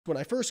When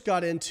I first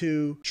got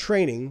into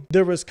training,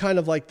 there was kind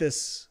of like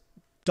this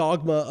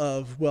dogma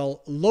of,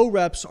 well, low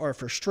reps are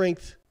for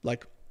strength,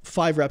 like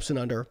 5 reps and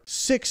under.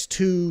 6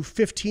 to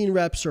 15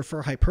 reps are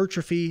for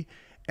hypertrophy,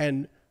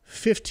 and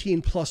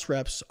 15 plus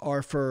reps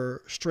are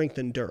for strength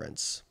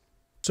endurance.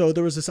 So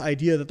there was this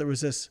idea that there was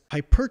this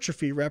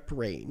hypertrophy rep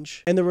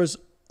range. And there was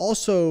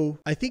also,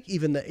 I think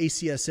even the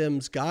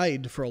ACSM's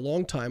guide for a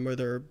long time, or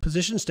their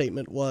position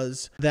statement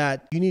was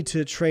that you need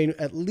to train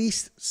at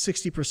least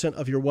 60%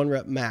 of your 1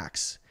 rep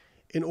max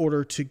in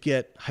order to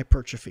get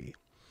hypertrophy.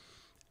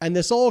 And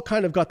this all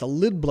kind of got the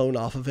lid blown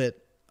off of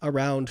it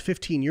around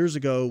 15 years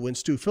ago when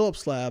Stu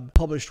Phillips' lab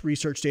published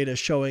research data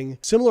showing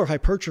similar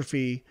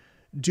hypertrophy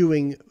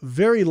doing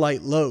very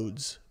light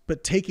loads,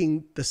 but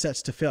taking the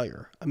sets to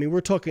failure. I mean,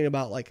 we're talking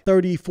about like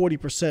 30,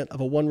 40% of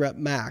a 1 rep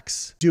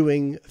max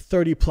doing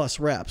 30 plus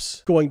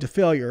reps going to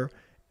failure.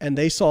 And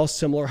they saw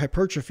similar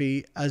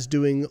hypertrophy as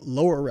doing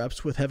lower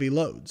reps with heavy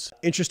loads.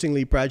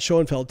 Interestingly, Brad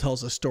Schoenfeld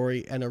tells a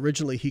story, and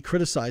originally he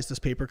criticized this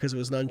paper because it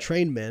was an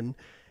untrained men.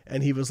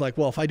 And he was like,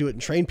 well, if I do it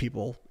in trained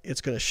people, it's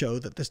going to show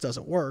that this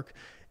doesn't work.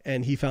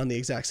 And he found the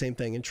exact same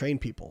thing in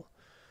trained people.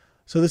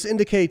 So this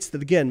indicates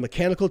that, again,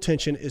 mechanical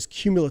tension is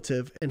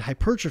cumulative and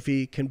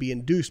hypertrophy can be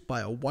induced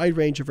by a wide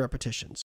range of repetitions.